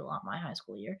didn't do a lot my high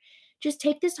school year. Just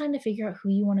take this time to figure out who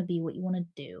you wanna be, what you wanna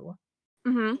do.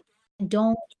 Mhm. And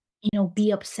don't, be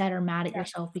upset or mad at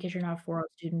yourself because you're not a 4.0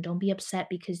 student. Don't be upset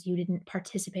because you didn't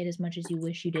participate as much as you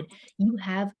wish you did. You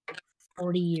have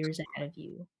 40 years ahead of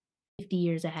you, 50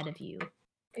 years ahead of you.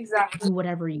 Exactly. Do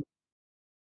whatever you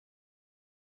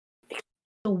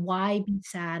so why be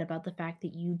sad about the fact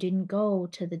that you didn't go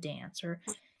to the dance or,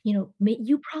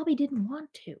 you probably didn't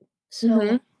want to.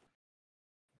 Mhm. So,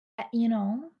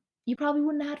 you probably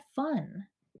wouldn't have had fun.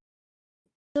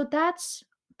 So that's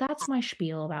my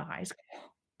spiel about high school.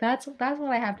 That's what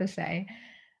I have to say.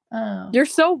 You're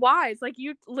so wise, like,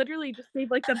 you literally just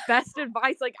gave, like, the best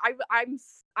advice, like, I'm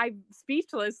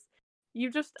speechless. You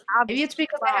just Maybe it's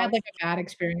because I wow. had, like, a bad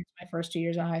experience my first 2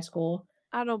 years of high school,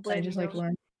 I don't and I blame just, you.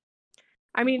 learned.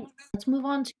 I mean Let's move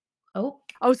on to oh,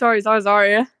 oh, sorry.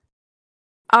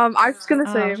 I was just gonna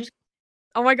I say was just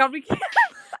oh my god, we can't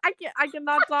I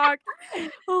cannot talk.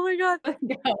 Oh my god.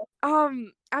 go.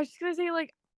 I was just gonna say,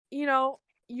 like, you know,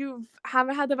 you've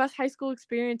haven't had the best high school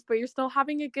experience, but you're still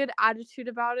having a good attitude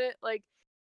about it. Like,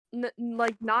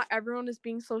 like not everyone is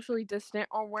being socially distant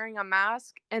or wearing a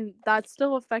mask, and that's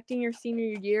still affecting your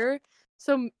senior year.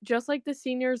 So just like the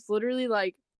seniors, literally,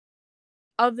 like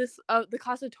of this the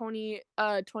class of 2020,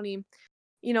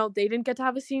 they didn't get to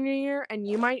have a senior year, and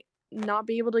you might not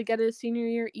be able to get a senior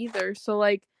year either. So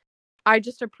like I'm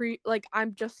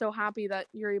just so happy that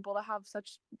you're able to have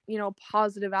such,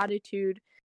 positive attitude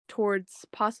towards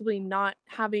possibly not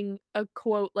having a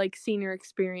quote like senior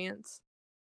experience.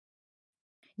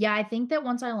 Yeah, I think that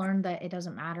once I learned that it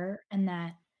doesn't matter and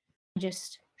that I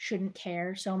just shouldn't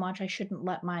care so much, I shouldn't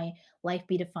let my life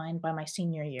be defined by my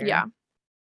senior Yeah. year.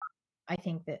 I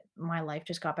think that my life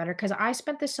just got better because I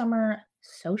spent this summer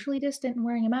socially distant and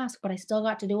wearing a mask, but I still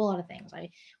got to do a lot of things. I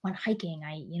went hiking,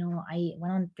 I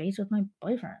went on dates with my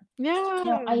boyfriend.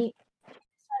 You know, Yeah. I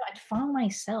found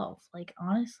myself, like,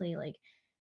 honestly, like,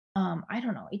 I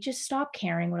don't know, just stop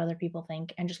caring what other people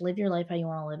think and just live your life how you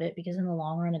wanna live it because in the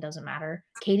long run, it doesn't matter.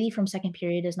 Katie from 2nd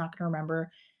period is not gonna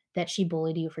remember that she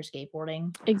bullied you for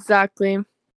skateboarding, Exactly.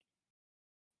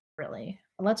 really.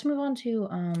 Let's move on to,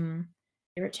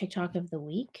 favorite TikTok of the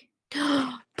week.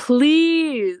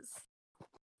 Please.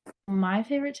 My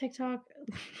favorite TikTok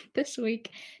this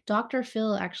week, Dr.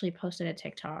 Phil actually posted a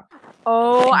TikTok,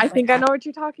 Oh, and I so think I know what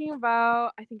you're talking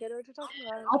about. I think I know what you're talking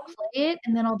about. I'll play it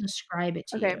and then I'll describe it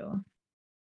to Okay. you.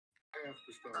 have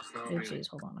to stop commenting. Oopsies,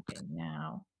 hold on. Okay,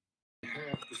 now. You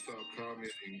have to stop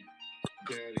commenting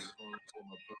daddy on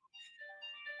my post.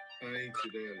 I ain't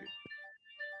your daddy.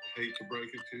 Hate to break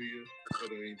it to you,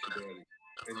 but I ain't your daddy.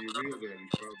 And your real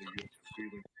daddy's probably getting his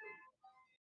feelings hurt.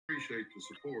 Appreciate the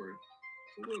support.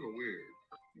 It's a little weird,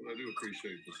 but I do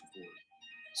appreciate the support.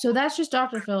 So that's just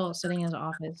Dr. Phil sitting in his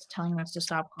office telling us to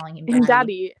stop calling him daddy.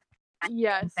 Daddy.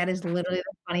 Yes. That is literally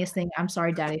the funniest thing. I'm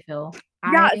sorry, Daddy Phil.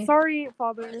 Yeah, sorry,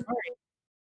 father. Sorry.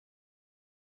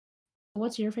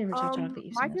 What's your favorite TikTok that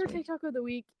you've My seen favorite this week? TikTok of the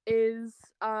week is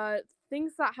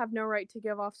things that have no right to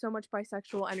give off so much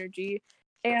bisexual energy.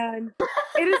 And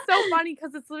it is so funny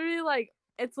because it's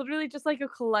literally just like a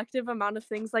collective amount of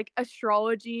things like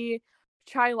astrology,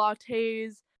 chai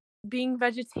lattes, being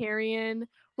vegetarian,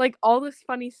 like all this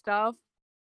funny stuff.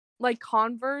 Like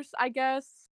Converse, I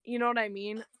guess. You know what I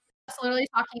mean? It's literally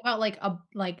talking about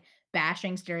like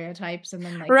bashing stereotypes and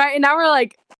then like Right, and now we're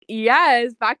like,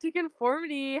 yes, back to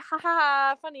conformity. Ha ha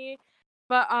ha, funny.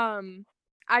 But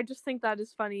I just think that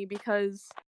is funny because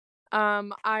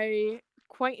I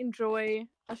quite enjoy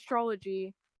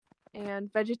astrology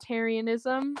and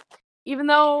vegetarianism. Even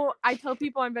though I tell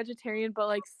people I'm vegetarian,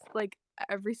 but like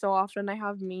every so often I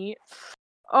have meat.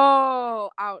 Oh,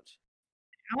 ouch.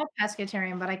 I'm a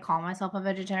pescatarian, but I call myself a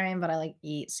vegetarian, but I like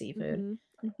eat seafood.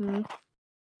 Mm-hmm.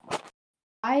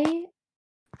 I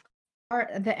are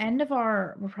the end of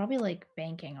our we're probably like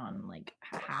banking on like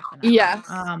half an hour. Yes.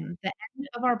 The end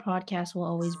of our podcast will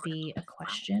always be a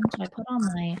question. So I put on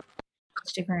my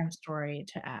Instagram story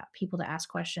to people to ask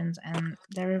questions, and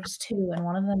there's two, and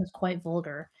one of them is quite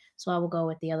vulgar. So I will go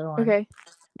with the other one. Okay.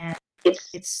 And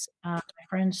it's my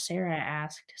friend Sarah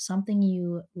asked something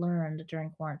you learned during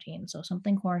quarantine. So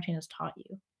something quarantine has taught you.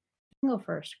 You can go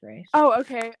first, Grace. Oh,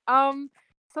 okay.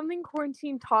 Something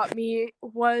quarantine taught me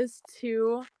was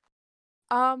to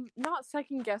not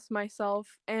second guess myself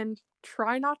and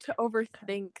try not to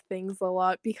overthink things a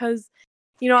lot because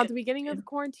at the beginning of the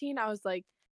quarantine I was like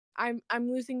I'm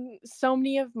losing so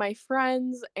many of my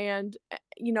friends and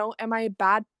am I a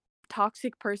bad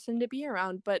toxic person to be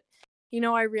around? But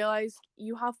I realized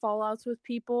you have fallouts with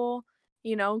people,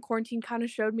 and quarantine kind of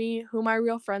showed me who my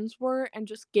real friends were and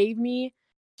just gave me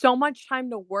so much time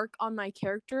to work on my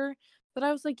character that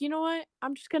I was like, you know what?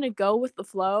 I'm just going to go with the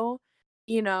flow,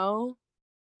 you know,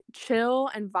 chill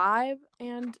and vibe.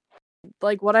 And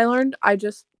like what I learned, I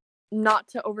just not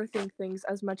to overthink things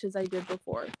as much as I did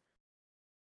before.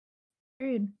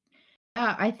 Agreed.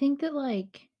 Yeah, I think that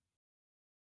like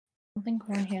something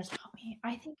quarantine has taught me.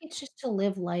 I think it's just to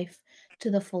live life to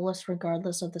the fullest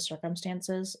regardless of the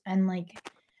circumstances. And like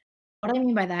what I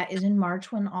mean by that is in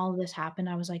March when all of this happened,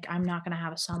 I was like, I'm not gonna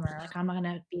have a summer. Like I'm not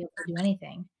gonna be able to do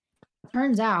anything.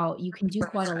 Turns out you can do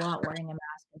quite a lot wearing a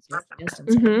mask and social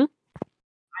distancing. Mm-hmm.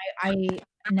 I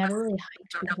never really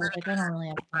hiked because like I don't really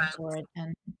have time for it,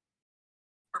 and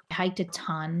I hiked a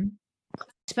ton. I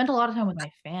spent a lot of time with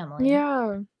my family.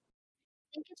 Yeah.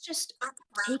 I think it's just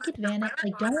take advantage,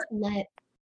 like don't let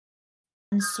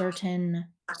uncertain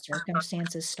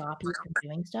circumstances stop you from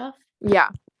doing stuff Yeah.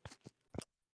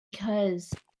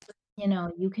 because,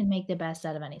 you can make the best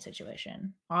out of any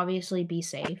situation. Obviously, be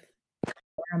safe,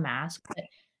 wear a mask, but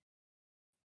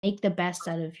make the best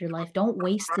out of your life. Don't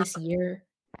waste this year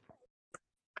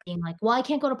being like, "Well, I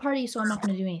can't go to parties, so I'm not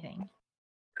gonna do anything."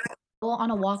 Go on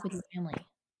a walk with your family.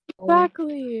 Go on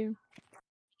Exactly. a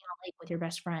lake with your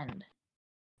best friend.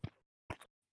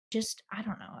 Just I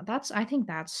don't know. I think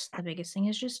that's the biggest thing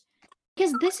is just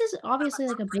because this is obviously,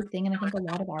 like, a big thing, and I think a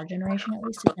lot of our generation, at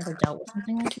least, has never dealt with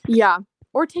something like this. Yeah.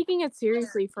 Or taking it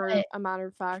seriously for But a matter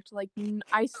of fact. Like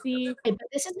I see. but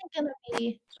this isn't gonna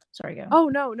be sorry, go. Oh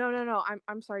no.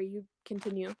 I'm sorry. You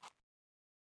continue.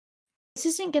 This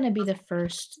isn't gonna be the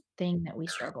first thing that we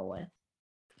struggle with.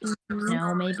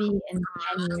 Mm-hmm. Maybe in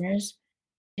 10 years,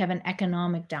 we have an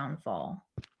economic downfall.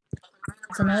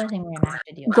 That's another thing we're gonna have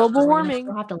to deal with, Global but we're gonna warming.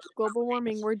 still have to live Global our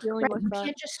warming. lives. We're dealing Right, with you that.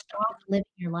 can't just stop living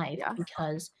your life Yeah.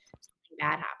 because something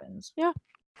bad happens. Yeah.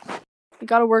 You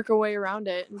got to work our way around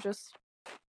it and just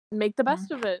make the Yeah.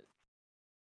 best of it.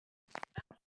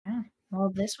 Yeah. Well,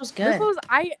 this was good.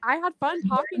 I had fun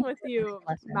talking with you,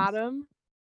 Lessons. madam.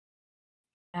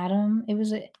 Adam, it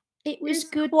was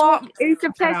good Well, talking. it was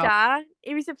a Shout out. pleasure.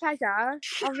 It was a pleasure. I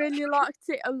really liked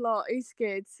it a lot. It's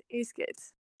good. It's good.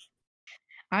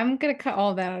 I'm gonna cut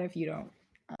all that out if you don't.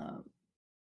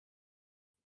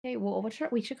 Okay, well,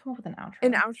 we should come up with an outro.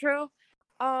 An outro.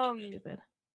 Stupid.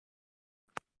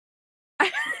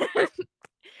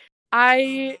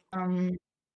 I What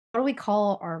do we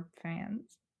call our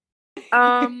fans?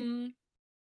 I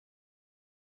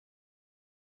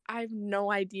have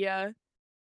no idea.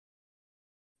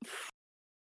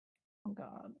 Oh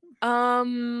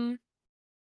god.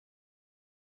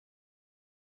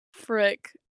 Frick.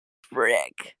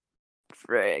 Frick.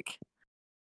 Frick.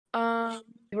 Um,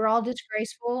 We're all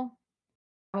disgraceful.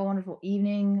 Have a wonderful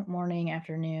evening, morning,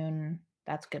 afternoon.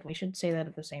 That's good. We should say that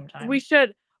at the same we time.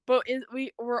 should, but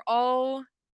we're all,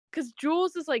 cause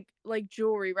Jules is like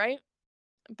jewelry, right?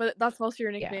 But that's also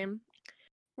your Yeah. nickname.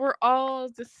 We're all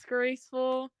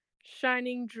disgraceful,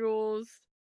 shining jewels.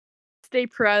 Stay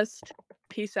pressed.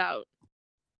 Peace out.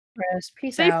 Chris,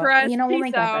 peace Stay out. You pressed. know, we'll Peace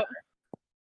make that better. out.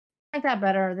 Make that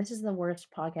better. This is the worst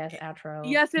podcast outro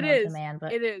Yes, it known to is. man,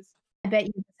 but It is. I bet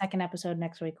you the second episode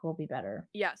next week will be better.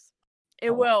 Yes. It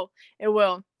A lot. will. It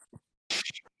will.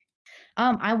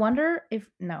 I wonder if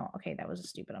no, okay, that was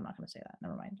stupid. I'm not gonna say that.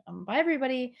 Never mind. Bye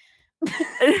everybody.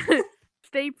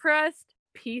 Stay pressed.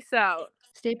 Peace out.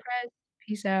 Stay pressed.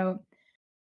 Peace out.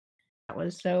 That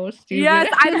was so stupid. Yes,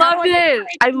 I How do loved I get it.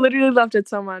 I literally loved it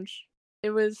so much.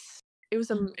 It was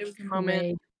a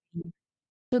moment. crazy?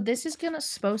 So this is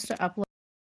supposed to upload